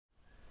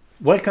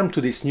Welcome to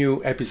this new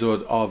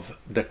episode of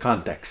The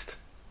Context.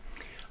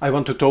 I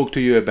want to talk to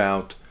you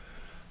about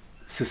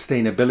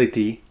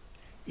sustainability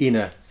in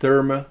a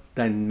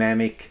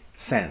thermodynamic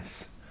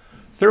sense.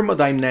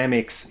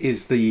 Thermodynamics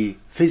is the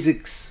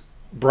physics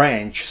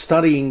branch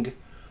studying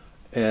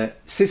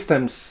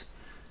systems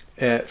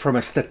from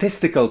a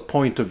statistical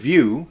point of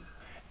view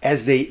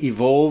as they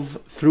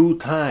evolve through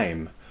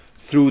time,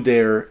 through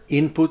their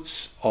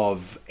inputs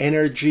of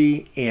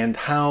energy and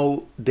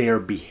how their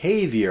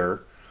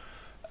behavior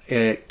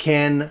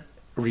can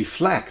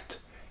reflect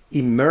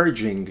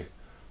emerging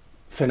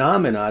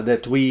phenomena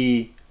that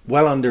we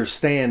well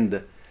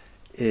understand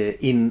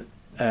in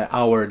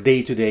our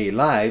day-to-day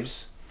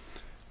lives,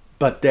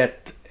 but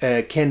that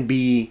can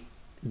be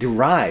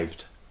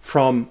derived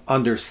from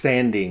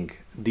understanding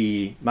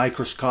the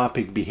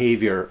microscopic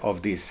behavior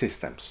of these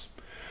systems.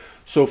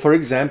 So, for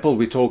example,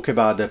 we talk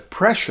about the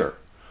pressure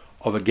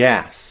of a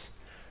gas,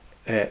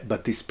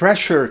 but this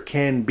pressure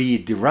can be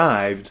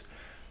derived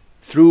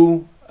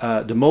through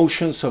the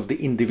motions of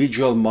the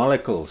individual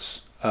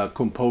molecules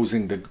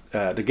composing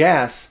the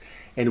gas,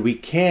 and we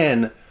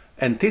can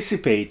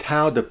anticipate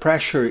how the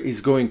pressure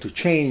is going to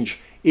change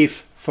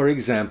if, for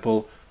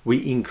example, we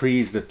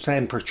increase the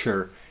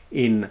temperature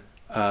in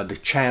the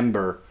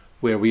chamber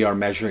where we are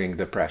measuring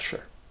the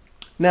pressure.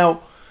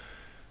 Now,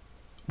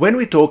 when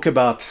we talk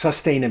about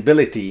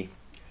sustainability,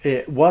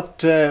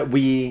 what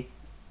we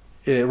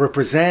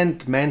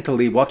represent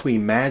mentally, what we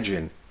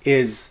imagine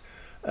is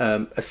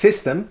a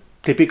system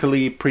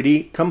typically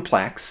pretty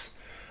complex,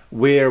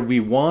 where we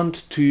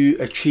want to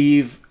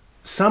achieve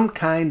some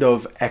kind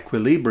of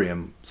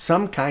equilibrium,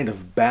 some kind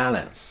of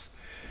balance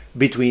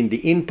between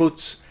the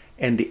inputs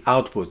and the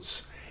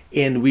outputs.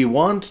 And we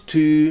want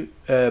to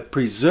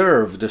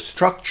preserve the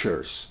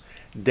structures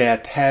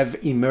that have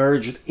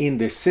emerged in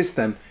this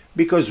system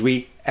because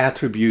we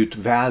attribute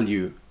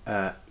value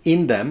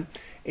in them.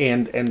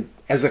 And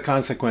as a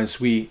consequence,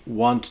 we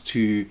want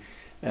to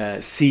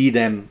see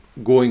them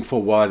going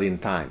forward in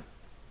time.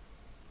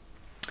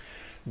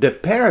 The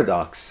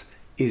paradox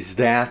is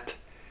that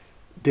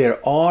there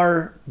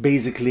are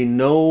basically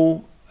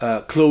no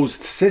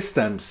closed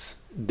systems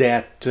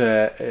that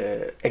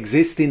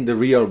exist in the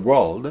real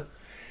world,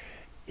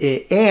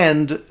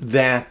 and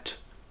that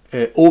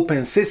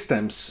open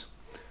systems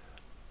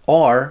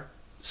are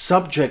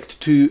subject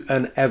to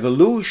an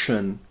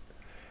evolution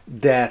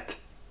that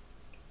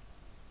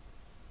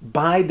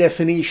by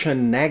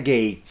definition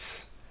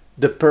negates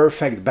the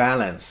perfect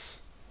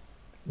balance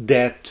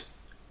that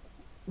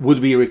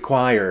would be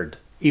required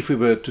if we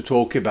were to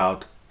talk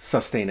about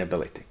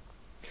sustainability.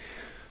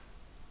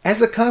 As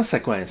a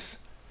consequence,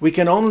 we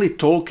can only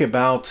talk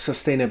about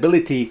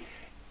sustainability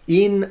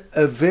in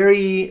a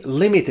very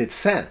limited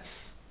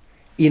sense,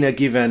 in a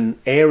given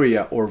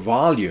area or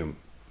volume,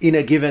 in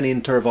a given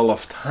interval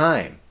of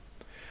time.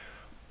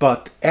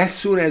 But as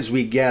soon as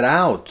we get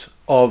out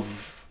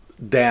of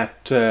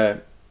that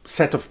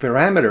set of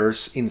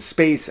parameters in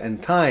space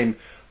and time,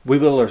 we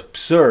will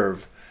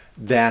observe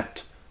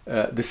that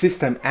the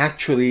system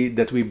actually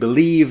that we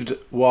believed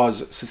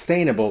was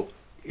sustainable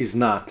is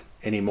not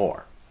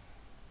anymore.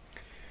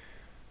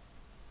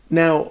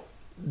 Now,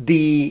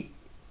 the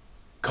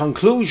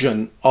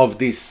conclusion of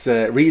this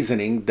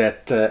reasoning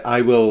that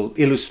I will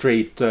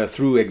illustrate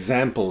through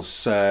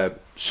examples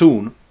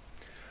soon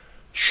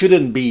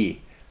shouldn't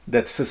be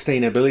that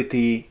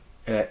sustainability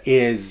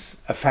is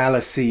a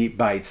fallacy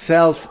by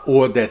itself,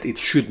 or that it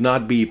should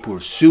not be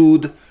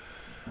pursued.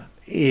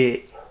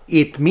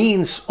 It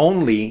means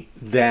only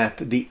that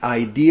the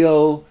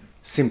ideal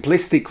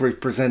simplistic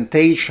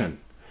representation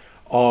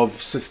of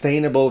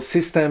sustainable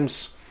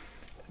systems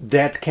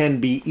that can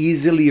be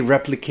easily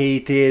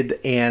replicated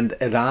and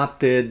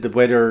adopted,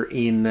 whether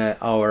in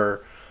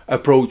our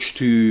approach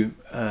to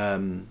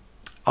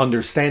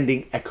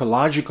understanding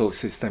ecological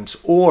systems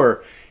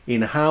or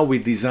in how we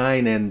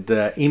design and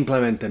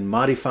implement and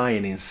modify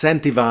and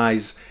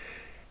incentivize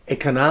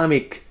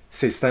economic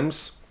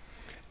systems,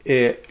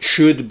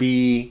 should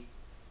be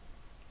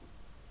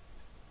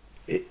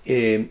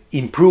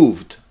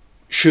improved,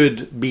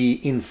 should be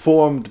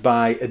informed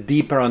by a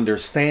deeper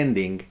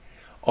understanding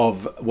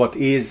of what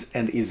is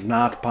and is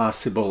not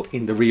possible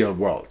in the real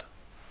world.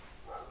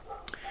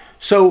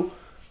 So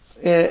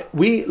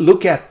we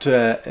look at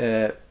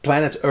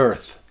planet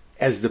Earth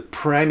as the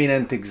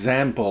preeminent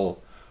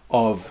example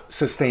of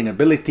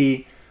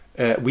sustainability.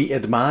 We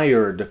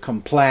admire the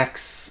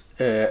complex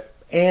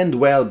and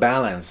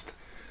well-balanced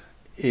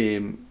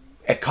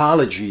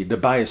ecology, the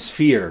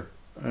biosphere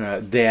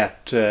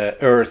that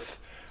Earth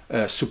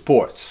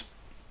supports.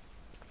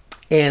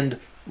 And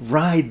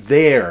right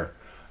there,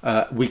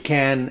 we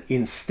can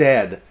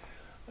instead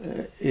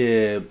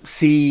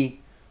see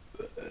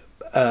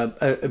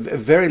a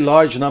very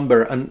large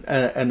number,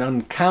 an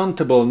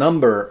uncountable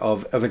number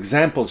of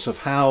examples of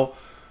how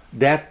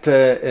that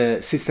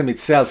system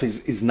itself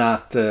is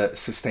not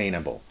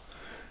sustainable.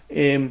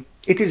 It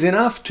is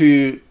enough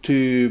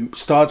to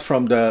start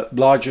from the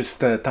largest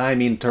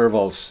time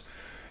intervals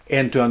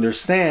and to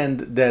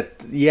understand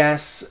that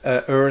yes,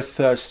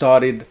 Earth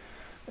started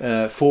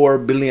 4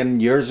 billion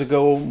years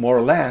ago, more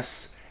or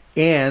less,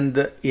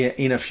 and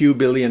in a few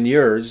billion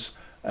years,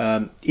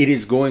 it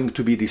is going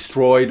to be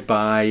destroyed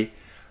by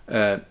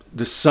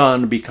the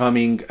sun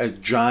becoming a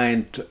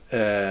giant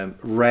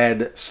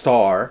red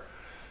star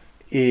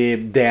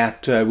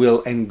that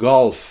will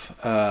engulf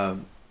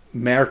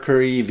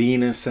Mercury,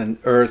 Venus, and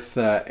Earth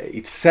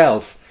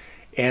itself.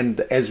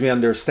 And as we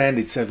understand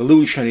its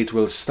evolution, it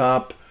will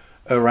stop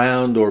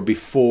around or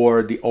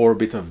before the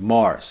orbit of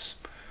Mars.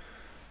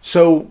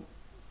 So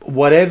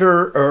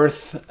whatever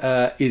Earth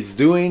is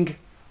doing,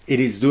 it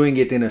is doing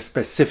it in a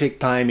specific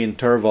time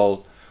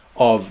interval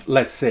of,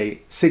 let's say,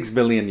 6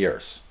 billion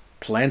years.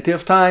 Plenty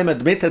of time,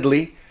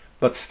 admittedly,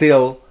 but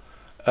still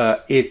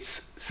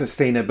its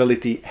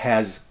sustainability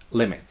has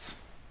limits.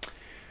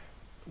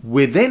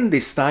 Within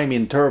this time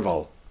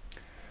interval,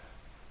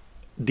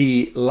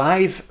 the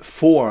life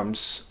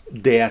forms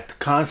that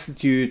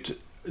constitute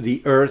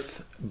the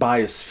Earth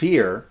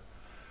biosphere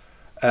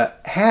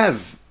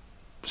have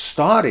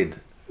started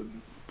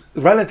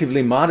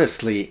relatively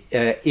modestly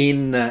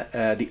in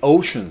the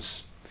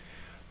oceans,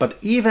 but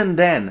even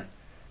then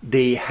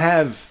they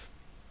have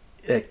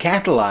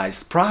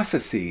catalyzed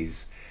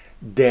processes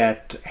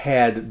that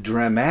had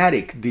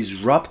dramatic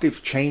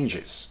disruptive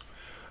changes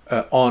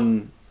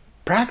on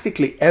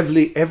practically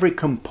every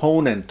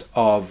component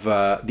of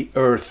the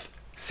Earth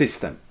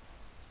system.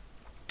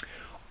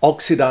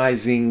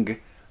 Oxidizing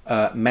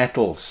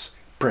metals,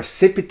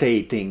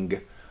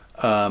 precipitating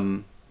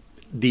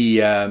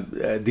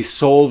the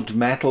dissolved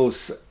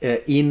metals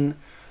in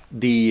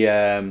the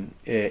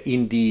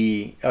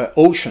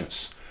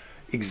oceans,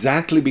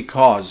 exactly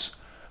because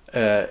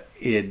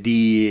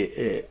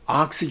the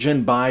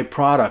oxygen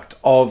byproduct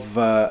of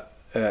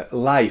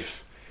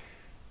life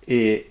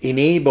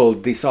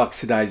enabled this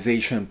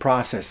oxidization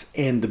process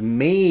and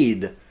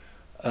made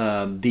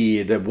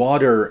the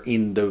water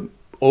in the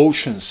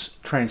oceans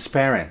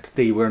transparent.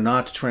 They were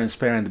not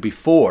transparent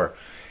before,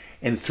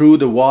 and through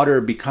the water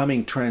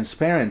becoming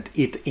transparent,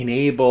 it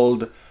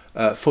enabled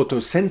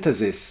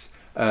photosynthesis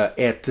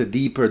at a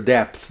deeper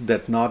depth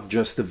that not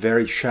just a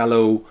very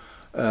shallow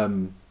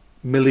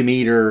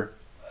millimeter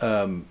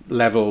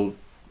level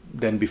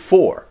than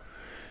before.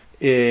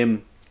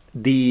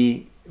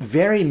 The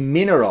very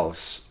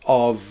minerals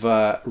of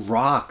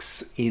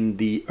rocks in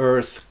the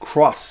Earth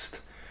crust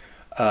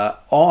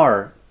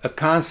are a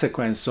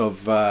consequence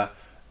of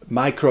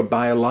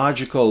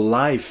microbiological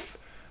life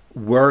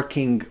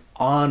working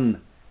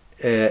on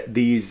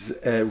these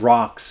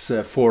rocks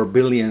for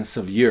billions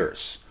of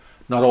years.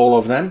 Not all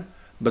of them,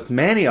 but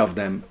many of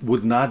them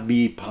would not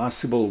be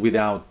possible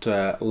without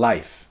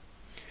life.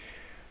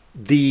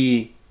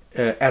 The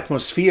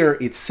atmosphere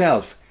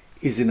itself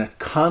is in a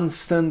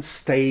constant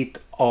state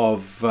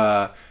of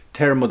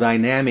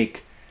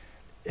thermodynamic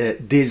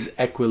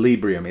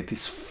disequilibrium. It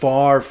is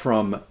far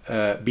from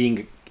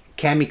being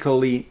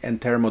chemically and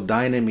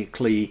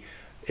thermodynamically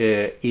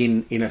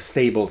in a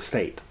stable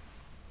state.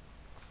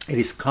 It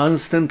is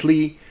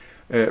constantly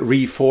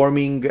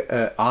reforming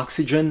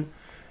oxygen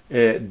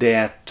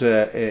that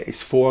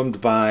is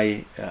formed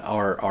by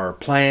our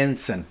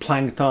plants and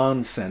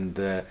planktons,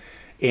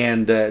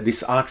 and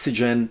this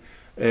oxygen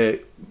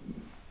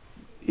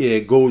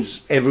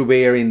goes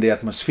everywhere in the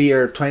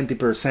atmosphere.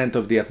 20%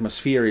 of the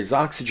atmosphere is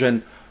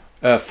oxygen,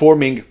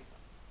 forming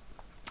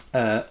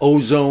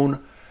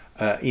ozone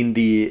in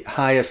the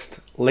highest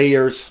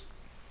layers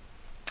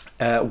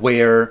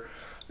where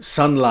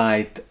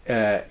sunlight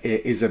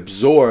is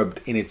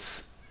absorbed in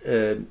its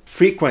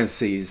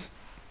frequencies,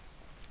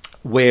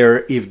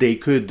 where if they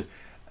could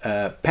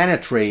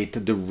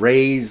penetrate the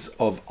rays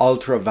of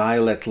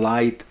ultraviolet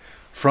light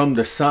from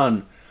the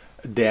sun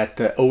that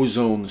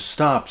ozone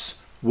stops,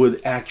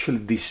 would actually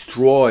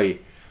destroy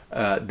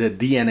the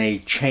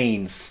DNA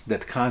chains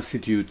that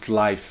constitute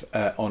life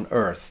on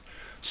Earth.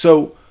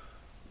 So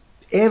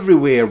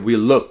everywhere we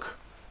look,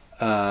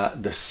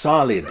 the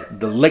solid,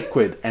 the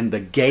liquid, and the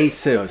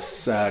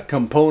gaseous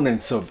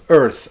components of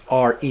Earth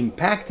are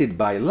impacted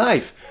by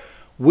life,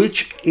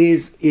 which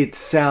is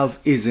itself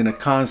is in a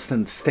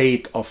constant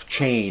state of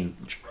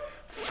change,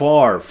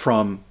 far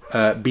from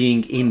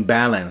being in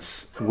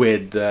balance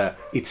with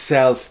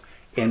itself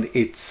and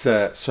its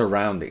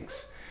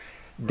surroundings.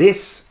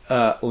 This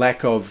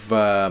lack of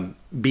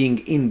being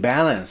in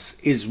balance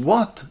is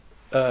what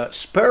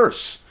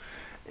spurs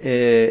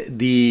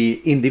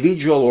the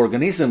individual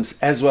organisms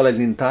as well as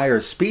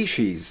entire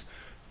species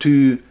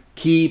to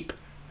keep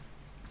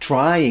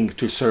trying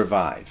to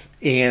survive,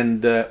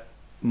 and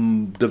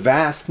the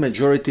vast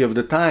majority of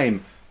the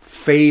time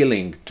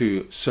failing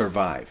to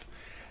survive.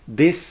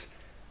 This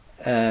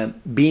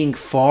being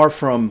far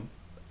from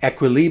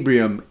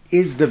equilibrium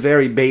is the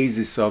very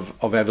basis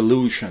of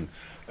evolution.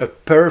 A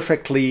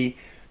perfectly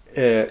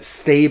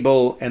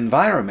stable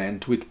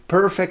environment with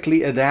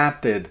perfectly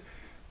adapted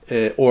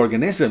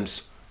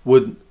organisms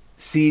would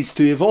cease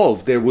to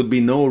evolve. There would be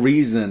no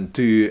reason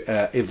to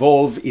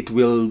evolve. It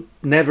will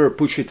never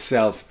push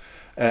itself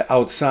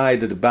outside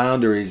the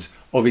boundaries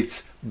of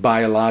its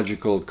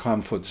biological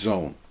comfort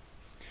zone.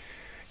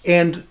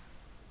 And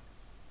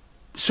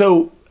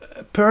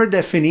Per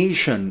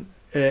definition,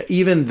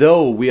 even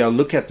though we are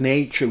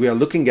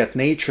looking at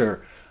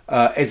nature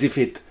as if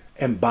it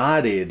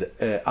embodied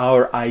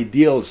our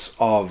ideals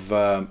of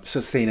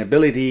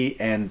sustainability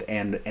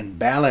and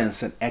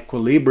balance and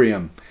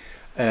equilibrium,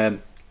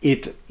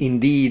 it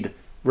indeed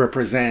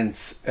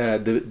represents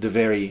the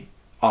very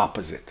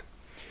opposite.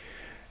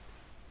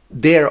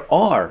 There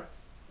are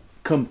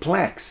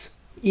complex,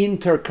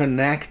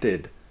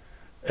 interconnected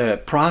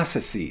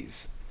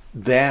processes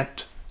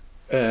that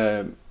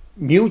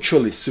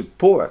mutually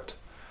support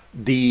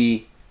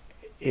the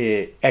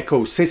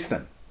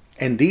ecosystem.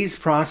 And these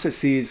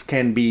processes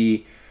can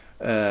be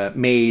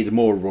made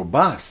more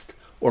robust,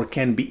 or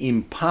can be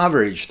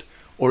impoverished,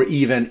 or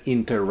even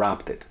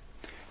interrupted.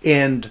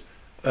 And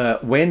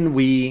when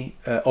we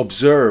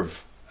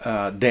observe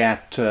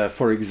that,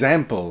 for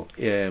example,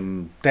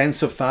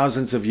 tens of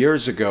thousands of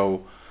years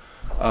ago,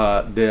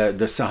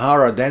 the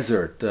Sahara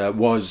Desert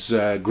was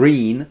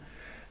green,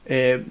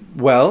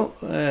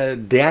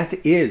 that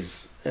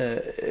is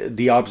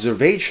the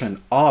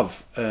observation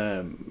of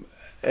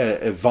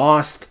a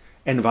vast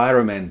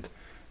environment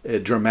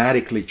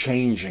dramatically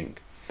changing.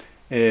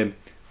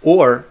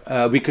 Or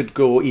we could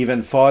go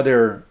even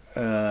farther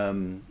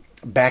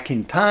back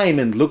in time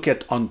and look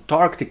at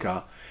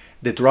Antarctica,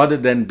 that rather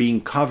than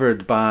being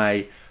covered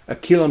by a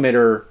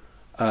kilometer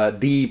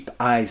deep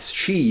ice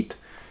sheet,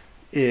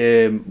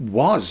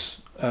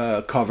 was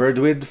covered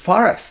with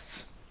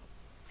forests.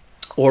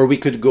 Or we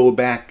could go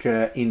back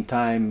in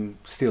time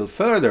still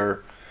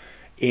further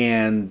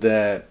and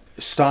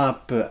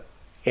stop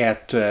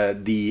at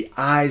the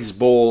ice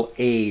ball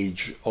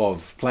age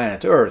of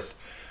planet Earth,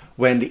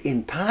 when the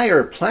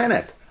entire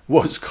planet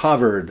was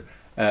covered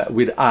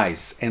with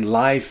ice, and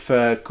life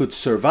could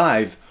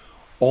survive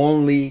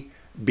only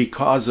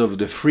because of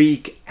the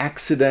freak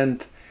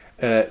accident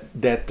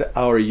that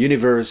our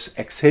universe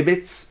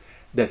exhibits,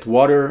 that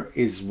water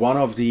is one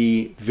of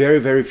the very,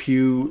 very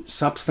few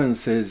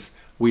substances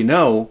we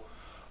know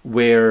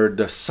where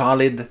the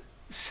solid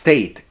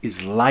state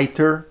is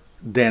lighter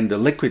than the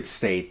liquid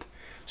state.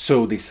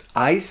 So this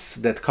ice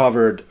that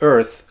covered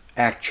Earth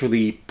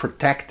actually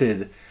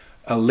protected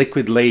a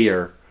liquid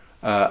layer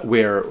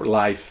where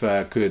life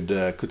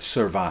could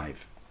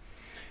survive.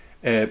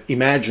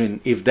 Imagine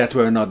if that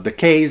were not the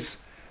case,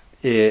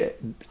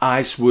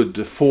 ice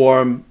would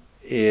form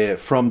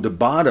from the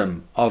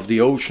bottom of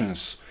the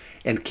oceans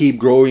and keep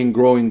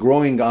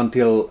growing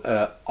until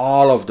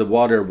all of the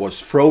water was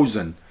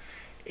frozen,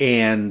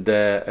 and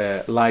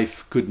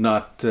life could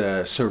not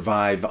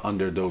survive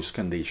under those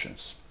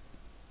conditions.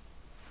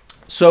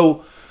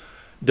 So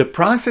the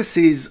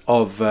processes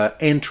of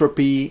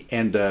entropy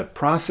and the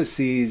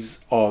processes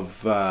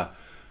of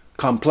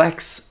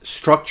complex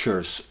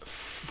structures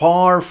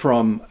far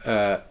from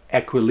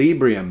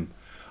equilibrium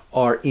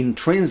are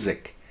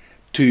intrinsic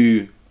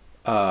to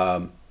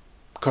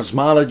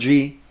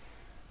cosmology,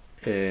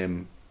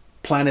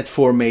 planet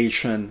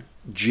formation,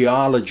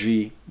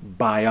 geology,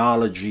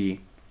 biology,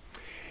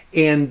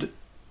 and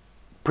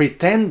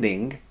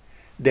pretending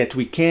that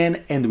we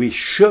can and we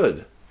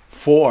should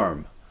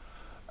form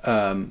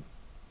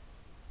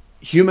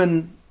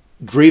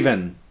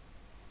human-driven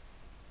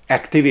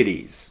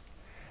activities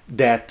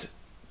that,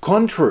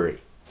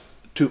 contrary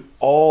to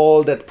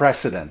all that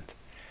precedent,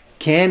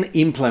 can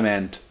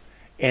implement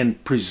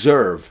and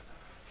preserve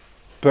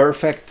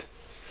perfect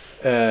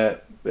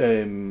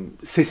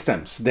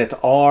systems that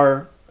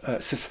are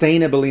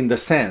sustainable in the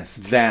sense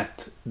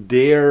that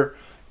their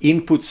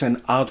inputs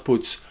and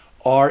outputs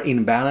are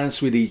in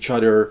balance with each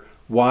other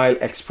while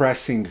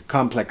expressing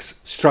complex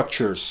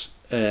structures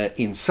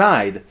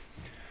inside,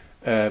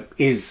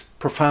 is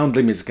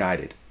profoundly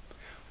misguided.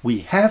 We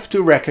have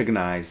to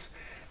recognize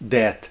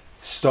that,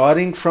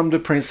 starting from the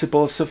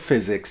principles of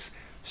physics,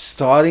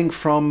 starting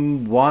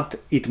from what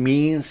it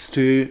means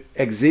to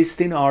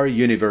exist in our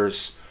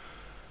universe,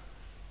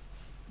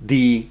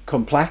 the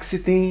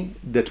complexity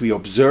that we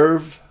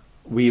observe,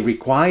 we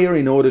require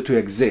in order to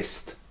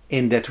exist,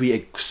 and that we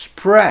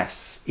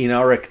express in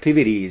our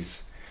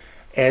activities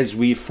as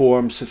we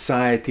form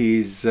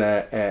societies,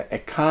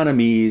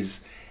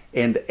 economies,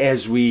 and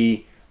as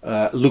we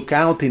look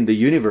out in the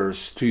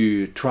universe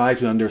to try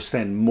to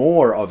understand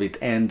more of it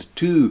and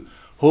to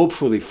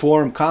hopefully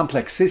form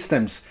complex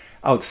systems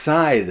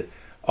outside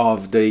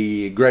of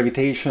the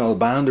gravitational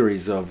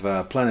boundaries of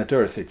planet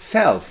Earth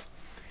itself,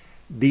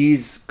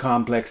 these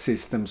complex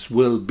systems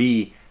will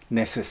be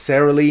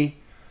necessarily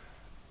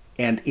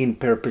and in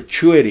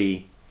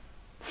perpetuity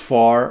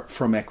far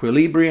from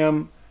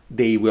equilibrium.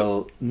 They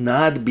will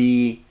not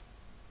be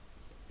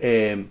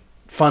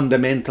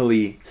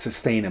fundamentally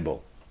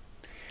sustainable.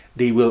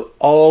 They will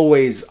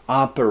always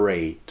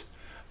operate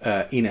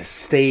in a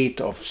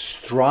state of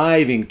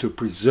striving to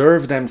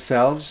preserve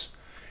themselves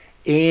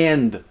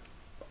and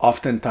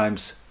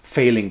oftentimes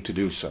failing to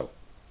do so.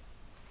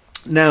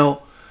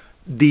 Now,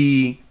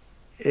 the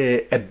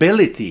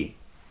ability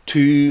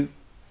to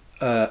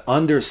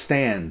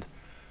understand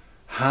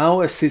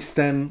how a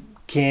system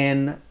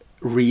can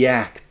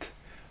react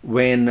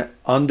when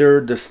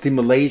under the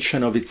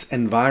stimulation of its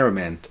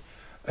environment,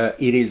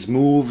 it is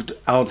moved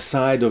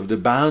outside of the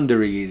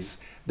boundaries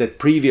that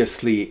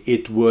previously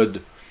it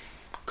would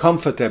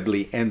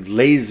comfortably and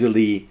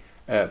lazily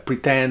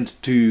pretend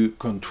to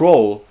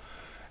control,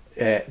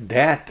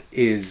 that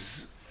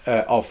is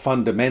of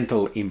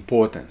fundamental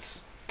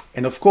importance.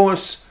 And of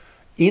course,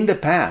 in the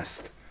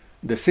past,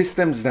 the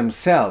systems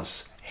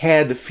themselves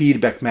had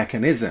feedback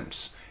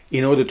mechanisms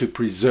in order to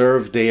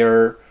preserve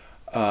their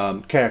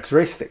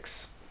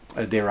characteristics,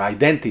 their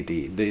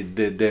identity,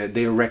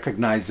 their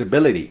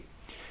recognizability.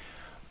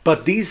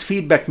 But these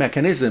feedback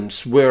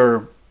mechanisms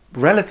were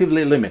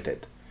relatively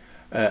limited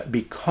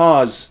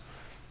because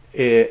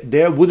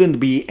there wouldn't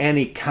be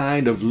any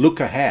kind of look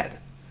ahead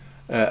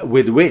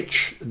with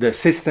which the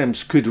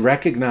systems could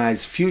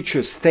recognize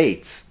future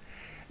states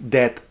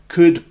that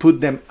could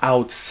put them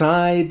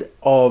outside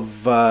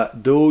of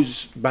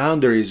those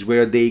boundaries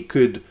where they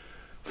could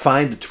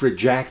find a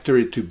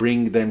trajectory to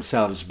bring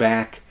themselves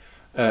back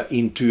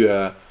into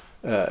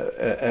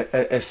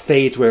a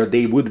state where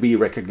they would be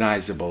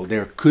recognizable.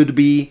 There could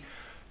be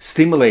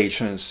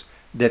stimulations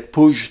that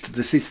pushed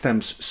the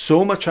systems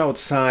so much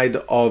outside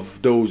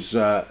of those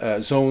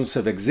zones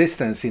of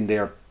existence in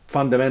their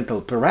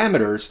fundamental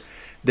parameters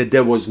that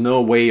there was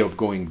no way of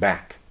going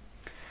back.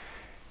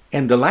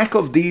 And the lack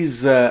of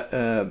these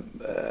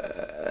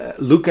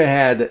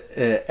look-ahead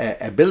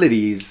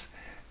abilities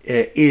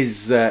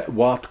is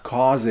what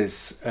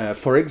causes,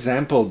 for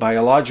example,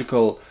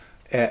 biological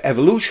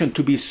evolution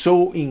to be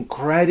so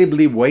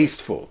incredibly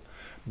wasteful,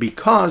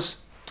 because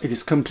it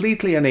is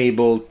completely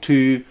unable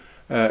to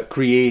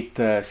create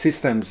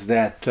systems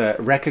that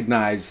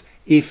recognize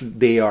if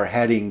they are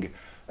heading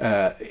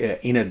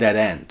in a dead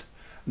end.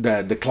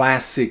 The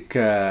classic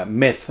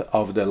myth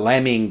of the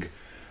lemming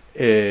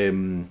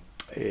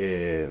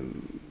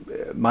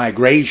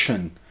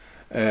migration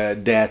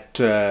that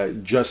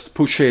just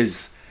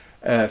pushes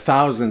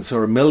thousands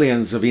or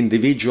millions of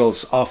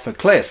individuals off a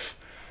cliff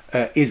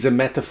is a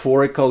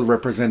metaphorical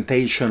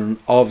representation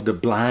of the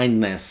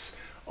blindness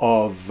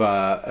of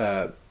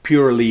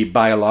purely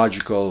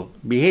biological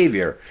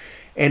behavior.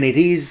 And it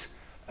is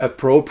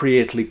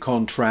appropriately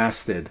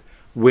contrasted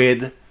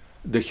with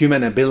the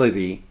human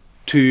ability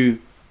to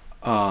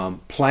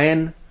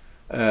plan,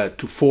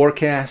 to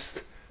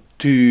forecast,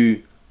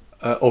 to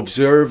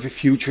observe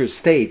future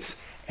states,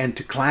 and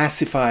to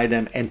classify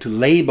them and to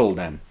label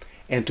them,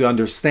 and to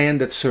understand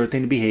that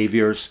certain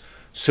behaviors,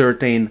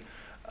 certain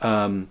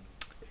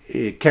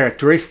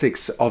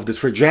characteristics of the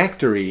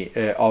trajectory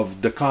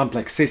of the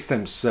complex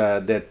systems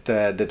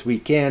that we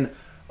can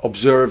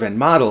observe and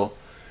model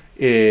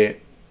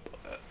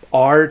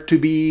are to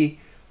be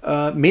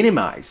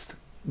minimized,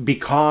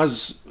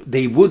 because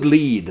they would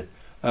lead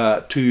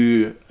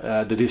to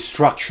the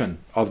destruction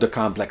of the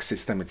complex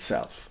system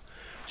itself.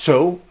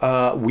 So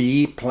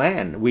we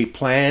plan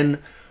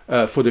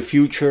for the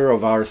future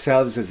of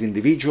ourselves as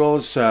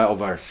individuals,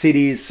 of our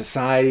cities,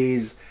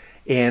 societies,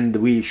 and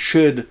we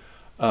should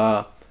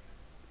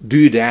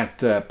do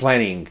that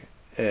planning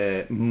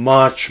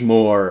much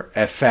more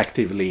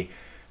effectively,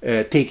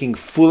 taking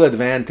full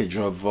advantage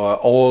of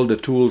all the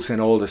tools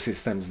and all the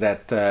systems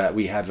that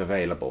we have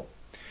available.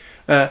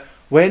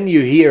 When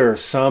you hear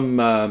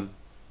some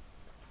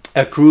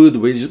accrued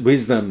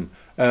wisdom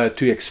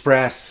to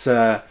express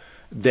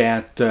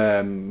that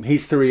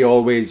history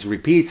always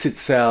repeats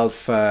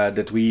itself,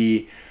 that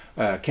we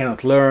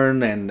cannot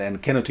learn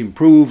and cannot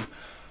improve,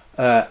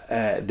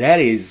 that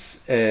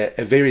is a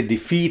very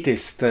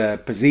defeatist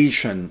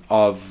position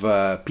of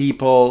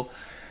people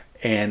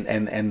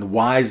and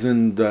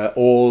wizened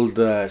old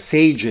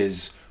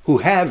sages who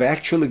have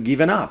actually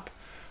given up,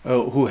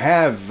 who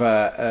have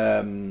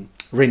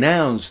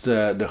renounced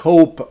the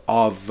hope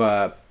of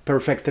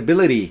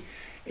perfectibility,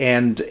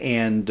 and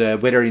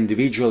whether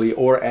individually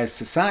or as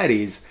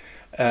societies,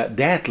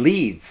 that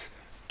leads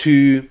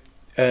to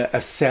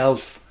a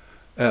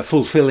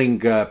self-fulfilling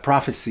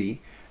prophecy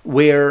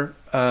where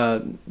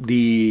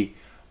the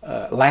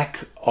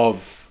lack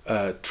of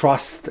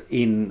trust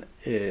in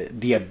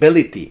the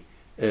ability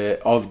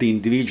of the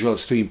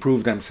individuals to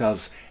improve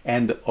themselves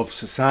and of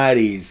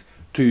societies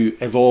to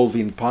evolve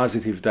in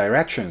positive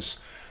directions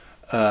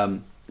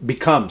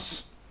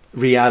becomes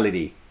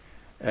reality,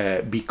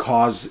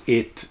 because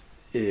it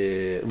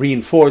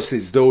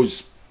reinforces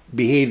those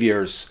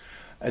behaviors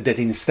that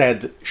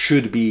instead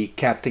should be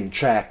kept in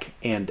check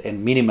and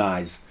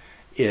minimized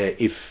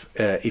if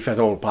at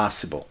all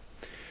possible.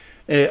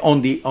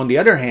 On the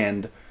other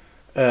hand,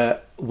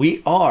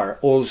 we are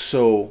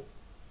also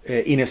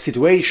in a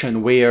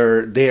situation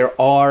where there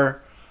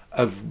are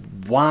a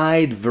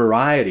wide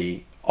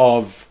variety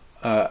of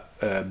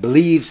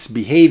beliefs,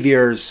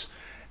 behaviors,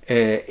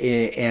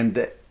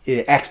 and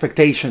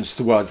expectations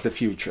towards the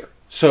future.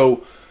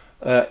 So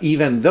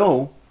even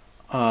though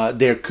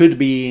there could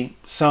be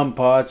some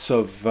parts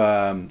of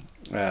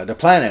the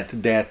planet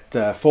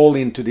that fall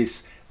into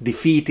this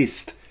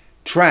defeatist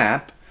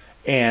trap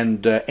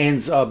and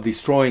ends up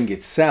destroying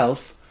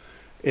itself,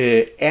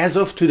 as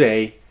of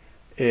today,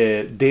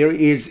 there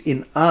is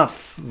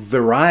enough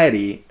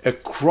variety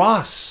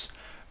across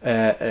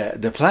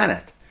the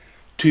planet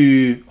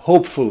to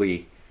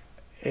hopefully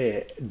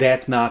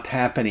that not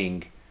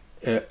happening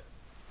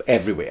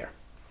everywhere.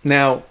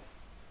 Now,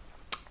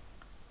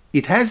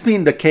 it has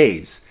been the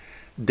case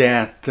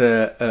that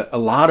a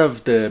lot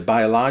of the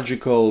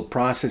biological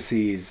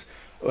processes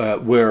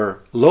were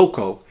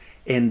local,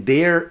 and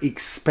their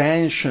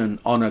expansion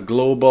on a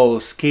global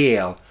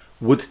scale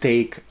would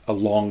take a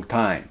long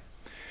time.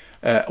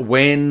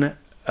 When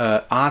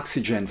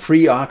oxygen,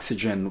 free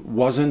oxygen,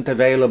 wasn't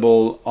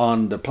available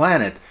on the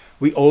planet,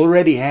 we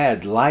already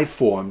had life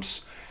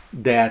forms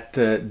that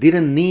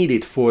didn't need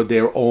it for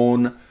their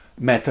own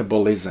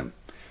metabolism.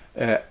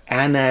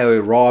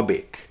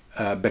 Anaerobic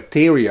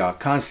bacteria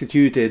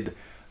constituted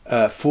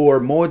for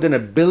more than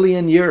 1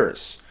 billion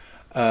years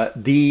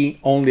the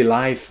only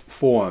life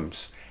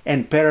forms.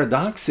 And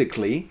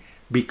paradoxically,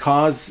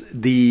 because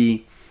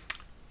the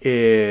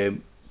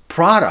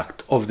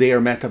product of their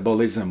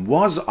metabolism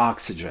was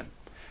oxygen,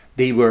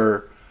 they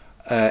were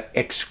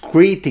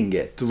excreting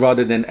it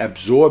rather than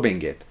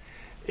absorbing it.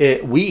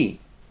 We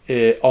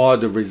are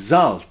the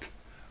result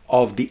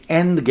of the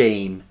end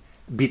game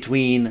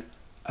between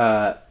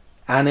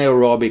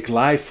anaerobic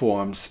life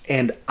forms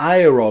and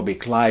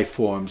aerobic life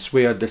forms,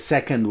 where the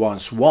second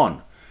ones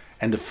won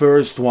and the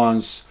first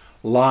ones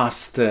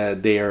lost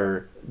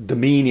their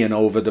dominion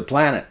over the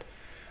planet.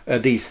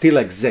 They still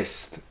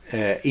exist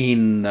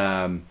in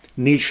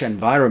niche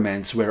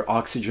environments where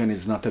oxygen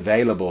is not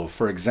available.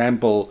 For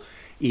example,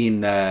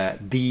 in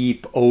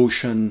deep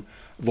ocean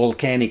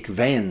volcanic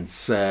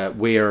vents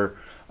where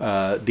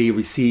they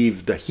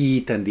receive the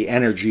heat and the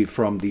energy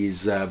from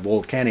these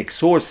volcanic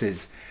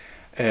sources,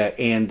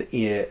 and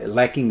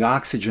lacking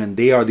oxygen,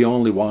 they are the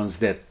only ones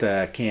that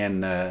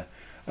can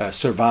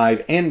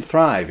survive and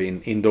thrive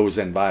in those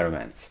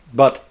environments.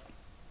 But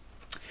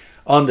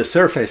on the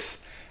surface,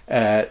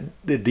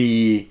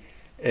 the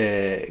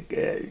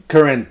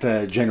current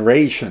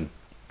generation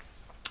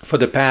for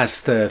the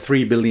past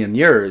 3 billion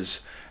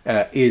years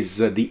is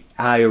the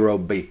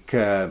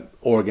aerobic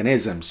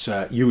organisms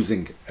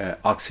using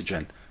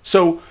oxygen.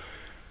 So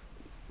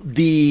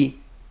the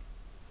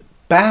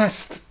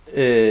past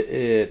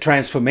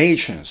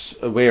transformations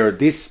where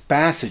this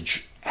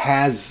passage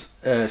has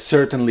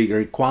certainly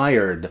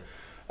required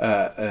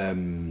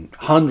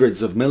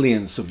hundreds of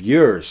millions of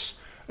years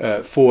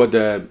for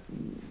the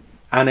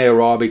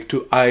anaerobic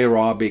to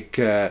aerobic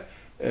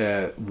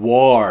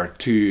war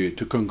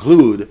to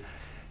conclude.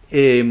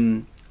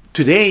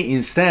 Today,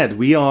 instead,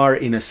 we are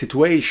in a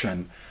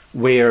situation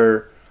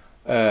where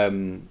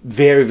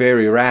very,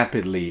 very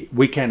rapidly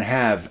we can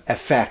have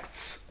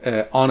effects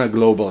on a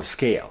global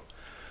scale.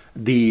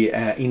 The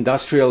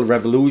industrial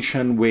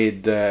revolution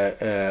with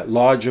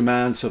large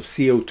amounts of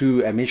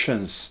CO2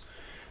 emissions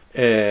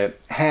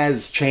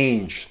has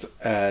changed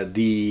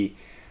the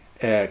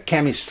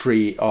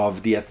chemistry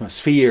of the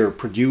atmosphere,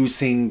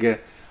 producing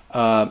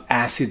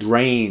acid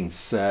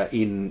rains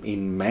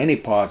in many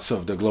parts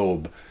of the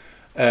globe.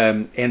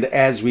 And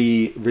as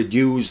we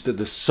reduced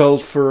the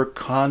sulfur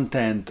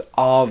content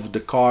of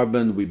the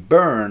carbon we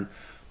burn,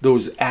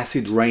 those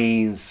acid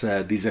rains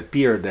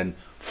disappeared and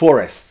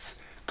forests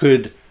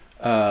could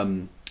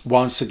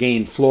once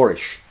again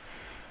flourish.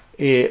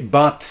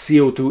 But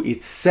CO2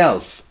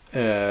 itself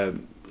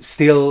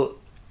still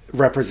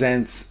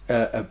represents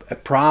a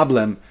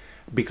problem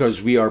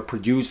because we are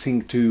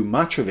producing too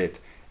much of it.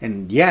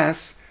 And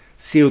yes,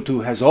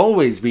 CO2 has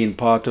always been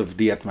part of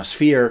the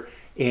atmosphere,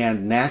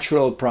 and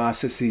natural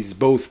processes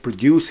both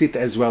produce it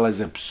as well as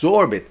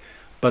absorb it,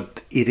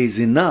 but it is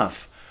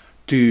enough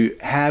to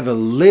have a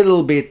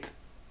little bit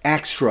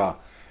extra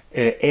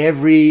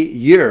every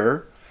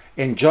year.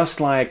 And just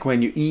like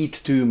when you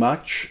eat too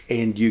much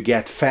and you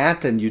get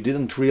fat and you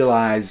didn't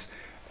realize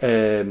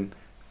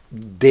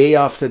day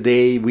after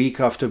day, week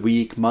after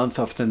week, month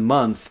after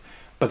month,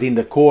 but in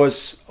the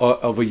course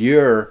of a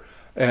year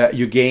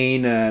you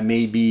gain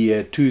maybe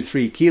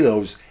 2-3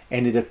 kilos,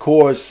 and in the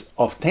course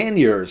of 10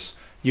 years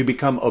you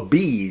become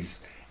obese,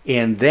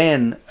 and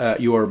then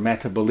your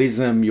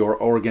metabolism, your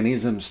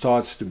organism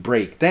starts to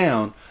break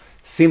down.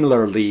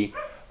 Similarly,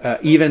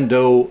 even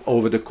though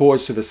over the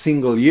course of a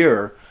single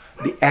year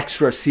the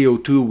extra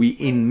CO2 we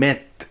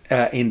emit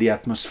in the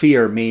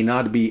atmosphere may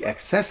not be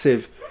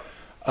excessive,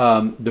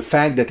 the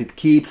fact that it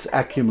keeps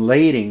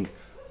accumulating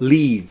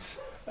leads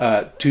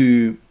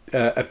to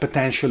a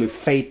potentially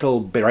fatal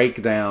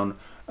breakdown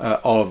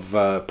of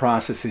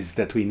processes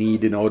that we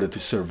need in order to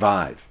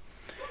survive.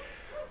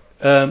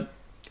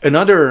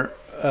 Another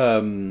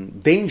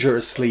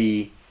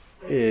dangerously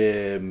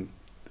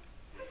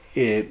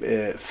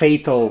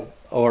fatal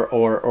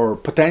or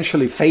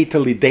potentially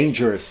fatally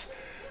dangerous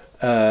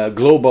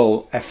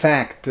global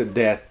effect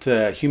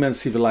that human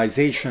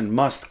civilization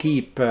must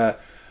keep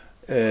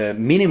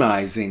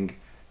minimizing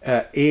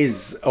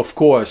is, of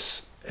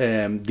course,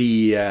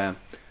 the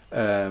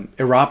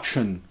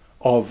eruption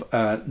of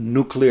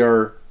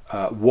nuclear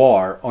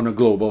war on a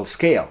global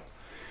scale.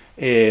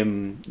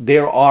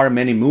 There are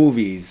many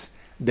movies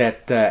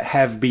that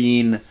have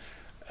been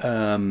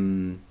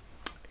um,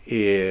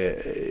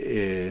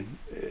 uh,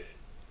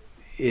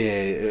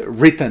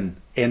 written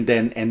and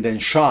then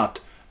shot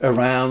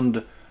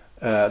around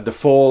the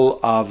fall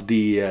of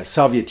the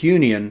Soviet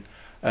Union,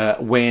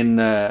 when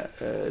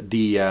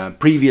the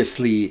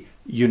previously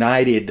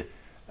united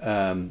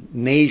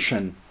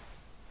nation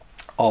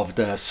of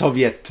the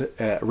Soviet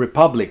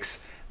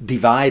republics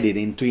divided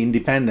into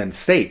independent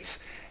states.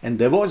 And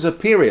there was a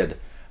period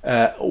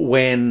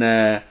when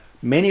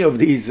many of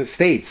these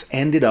states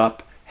ended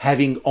up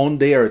having on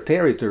their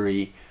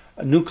territory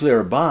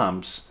nuclear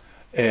bombs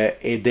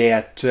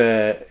that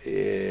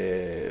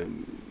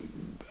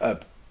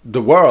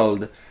the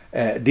world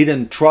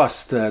didn't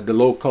trust the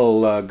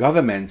local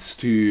governments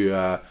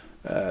to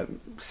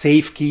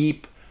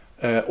safekeep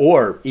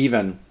or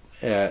even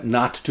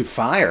not to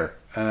fire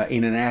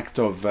in an act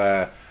of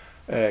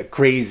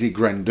crazy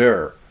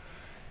grandeur.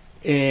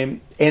 And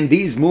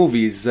these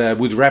movies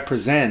would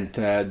represent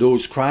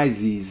those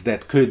crises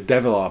that could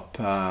develop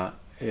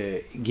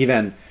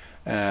given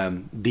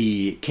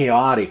the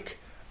chaotic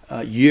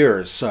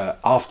years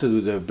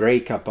after the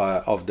breakup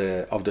of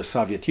the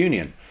Soviet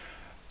Union.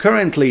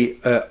 Currently,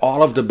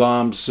 all of the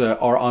bombs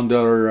are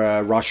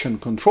under Russian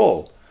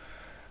control.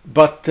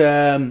 But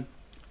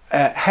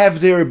have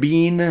there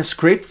been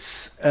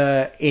scripts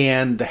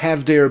and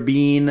have there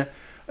been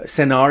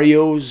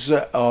scenarios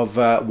of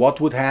what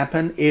would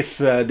happen if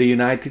the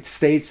United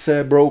States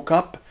broke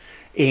up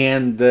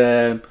and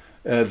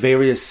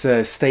various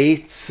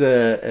states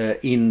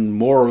in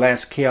more or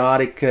less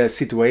chaotic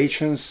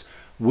situations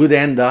would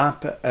end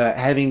up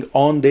having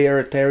on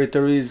their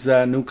territories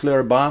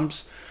nuclear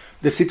bombs?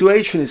 The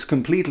situation is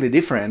completely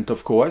different,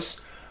 of course,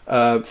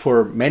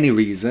 for many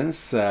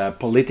reasons,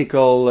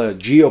 political,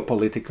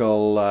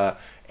 geopolitical,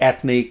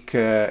 ethnic,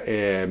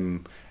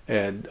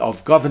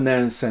 of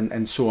governance,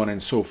 and so on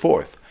and so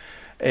forth.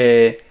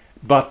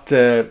 But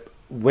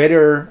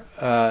whether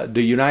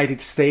the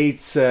United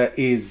States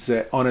is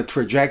on a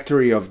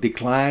trajectory of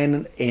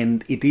decline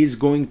and it is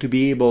going to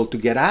be able to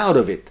get out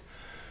of it,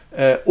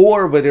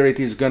 or whether it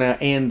is going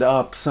to end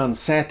up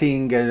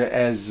sunsetting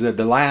as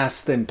the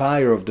last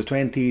empire of the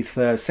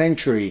 20th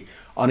century,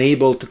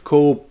 unable to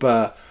cope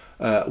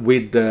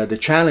with the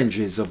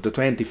challenges of the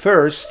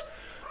 21st,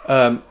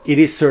 it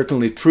is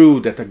certainly true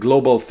that a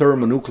global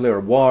thermonuclear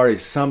war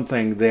is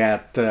something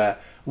that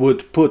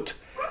would put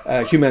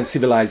human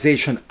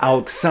civilization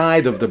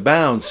outside of the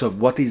bounds of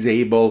what it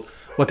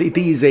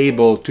is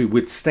able to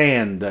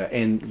withstand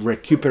and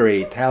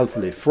recuperate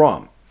healthily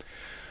from.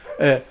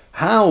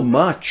 How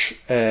much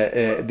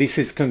this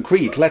is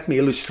concrete, let me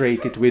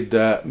illustrate it with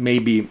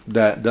maybe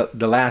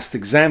the last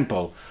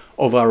example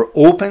of our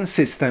open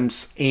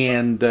systems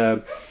and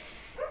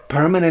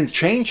permanent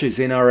changes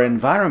in our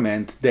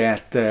environment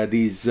that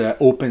these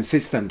open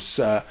systems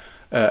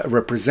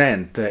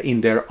represent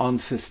in their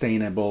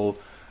unsustainable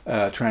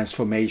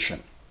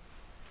transformation.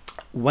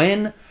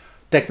 When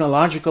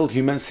technological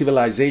human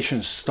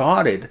civilization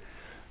started,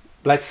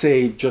 let's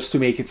say, just to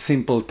make it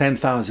simple,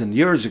 10,000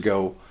 years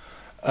ago,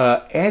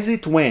 as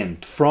it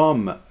went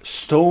from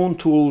stone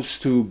tools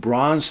to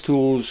bronze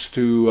tools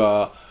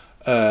to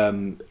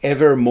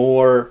ever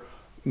more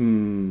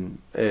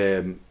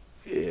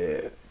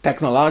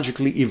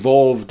technologically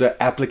evolved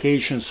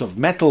applications of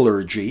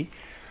metallurgy,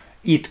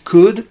 it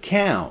could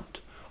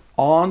count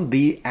on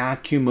the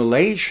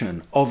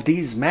accumulation of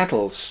these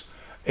metals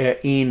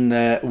in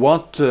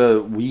what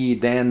we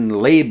then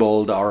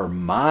labeled our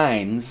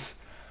mines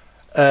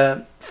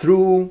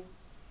through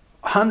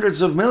hundreds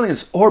of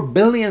millions or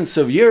billions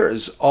of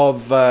years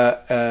of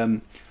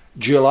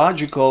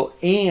geological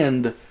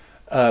and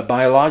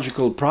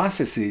biological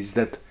processes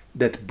that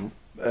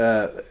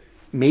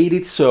made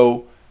it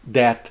so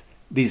that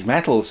these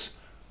metals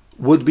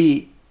would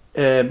be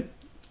in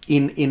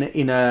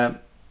a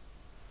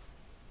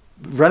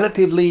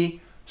relatively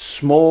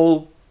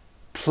small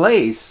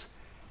place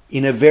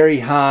in a very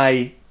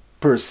high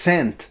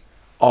percent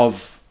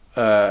of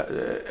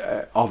the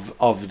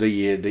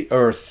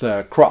Earth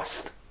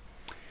crust.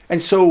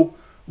 And so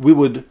we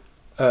would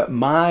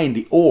mine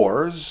the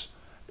ores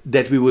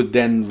that we would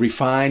then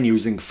refine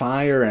using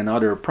fire and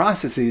other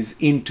processes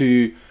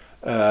into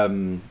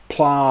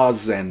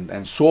plows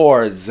and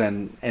swords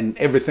and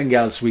everything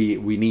else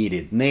we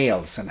needed,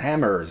 nails and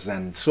hammers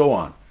and so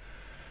on.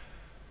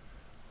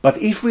 But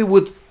if we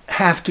would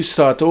have to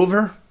start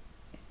over,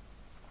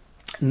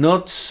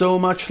 not so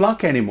much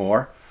luck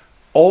anymore.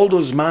 All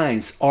those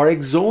mines are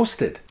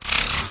exhausted.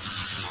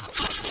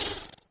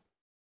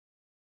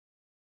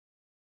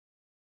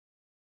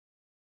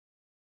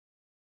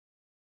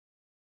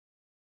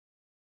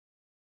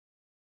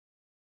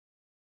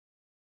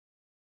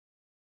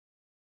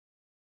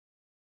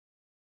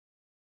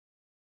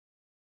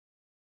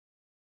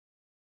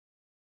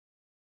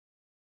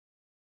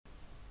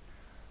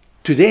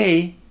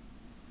 Today,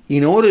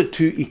 in order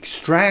to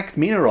extract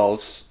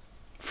minerals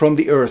from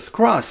the Earth's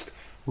crust,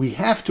 we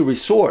have to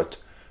resort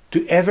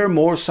to ever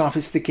more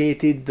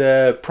sophisticated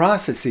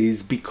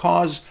processes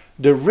because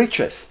the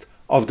richest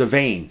of the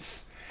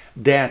veins,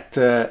 that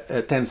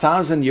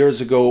 10,000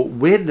 years ago,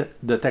 with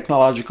the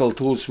technological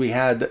tools we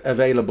had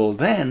available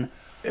then,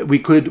 we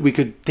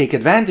could take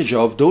advantage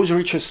of. Those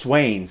richest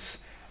veins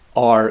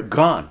are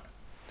gone.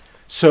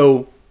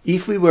 So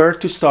if we were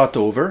to start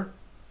over,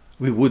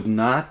 we would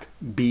not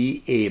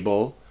be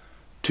able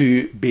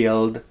to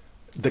build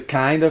the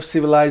kind of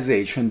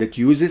civilization that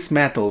uses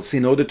metals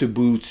in order to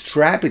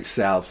bootstrap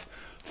itself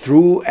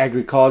through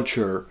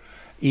agriculture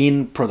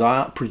in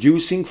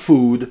producing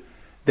food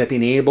that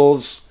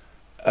enables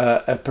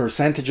a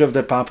percentage of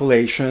the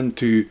population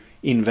to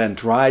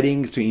invent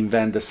writing, to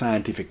invent the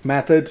scientific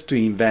method, to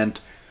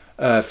invent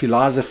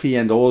philosophy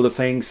and all the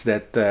things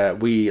that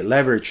we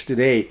leverage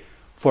today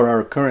for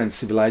our current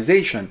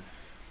civilization.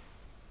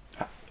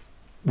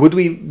 Would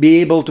we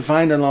be able to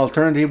find an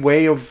alternative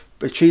way of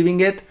achieving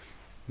it?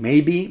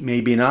 Maybe,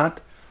 maybe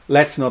not.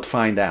 Let's not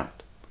find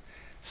out.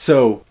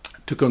 So,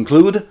 to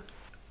conclude,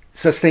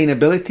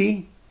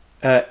 sustainability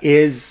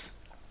is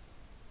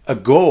a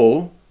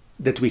goal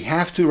that we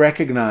have to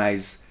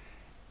recognize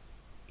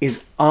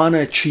is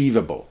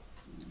unachievable.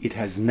 It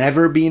has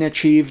never been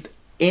achieved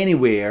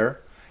anywhere.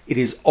 It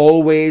is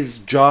always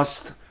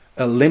just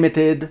a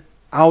limited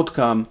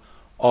outcome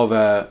of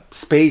a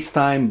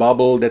space-time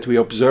bubble that we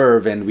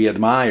observe and we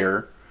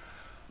admire,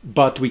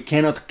 but we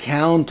cannot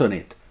count on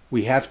it.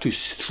 We have to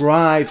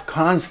strive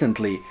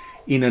constantly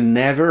in a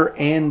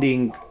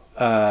never-ending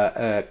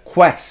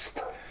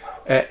quest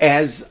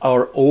as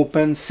our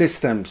open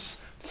systems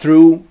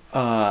through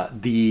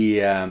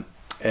the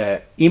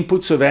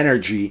inputs of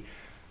energy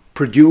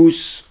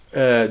produce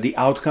the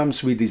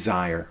outcomes we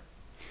desire.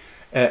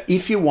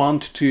 If you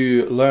want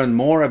to learn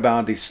more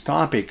about this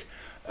topic,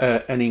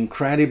 an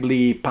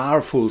incredibly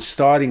powerful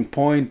starting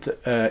point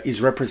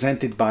is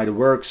represented by the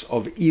works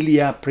of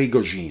Ilya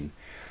Prigozhin.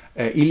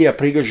 Ilya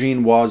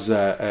Prigozhin was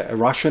a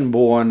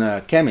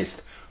Russian-born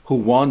chemist who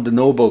won the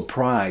Nobel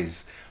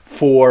Prize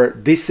for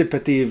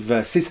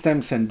dissipative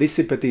systems and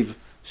dissipative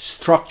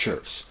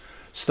structures,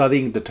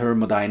 studying the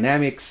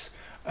thermodynamics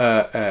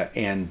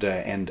and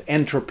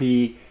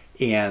entropy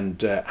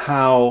and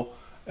how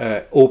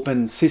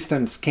open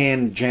systems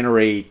can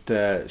generate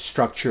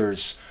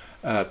structures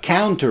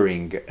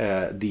countering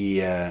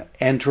the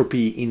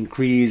entropy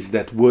increase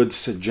that would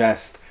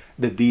suggest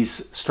that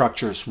these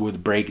structures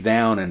would break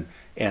down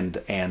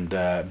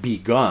and be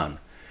gone.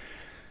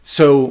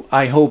 So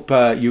I hope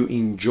you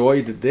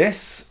enjoyed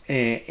this,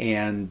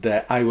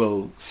 and I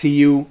will see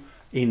you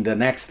in the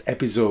next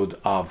episode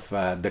of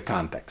The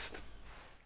Context.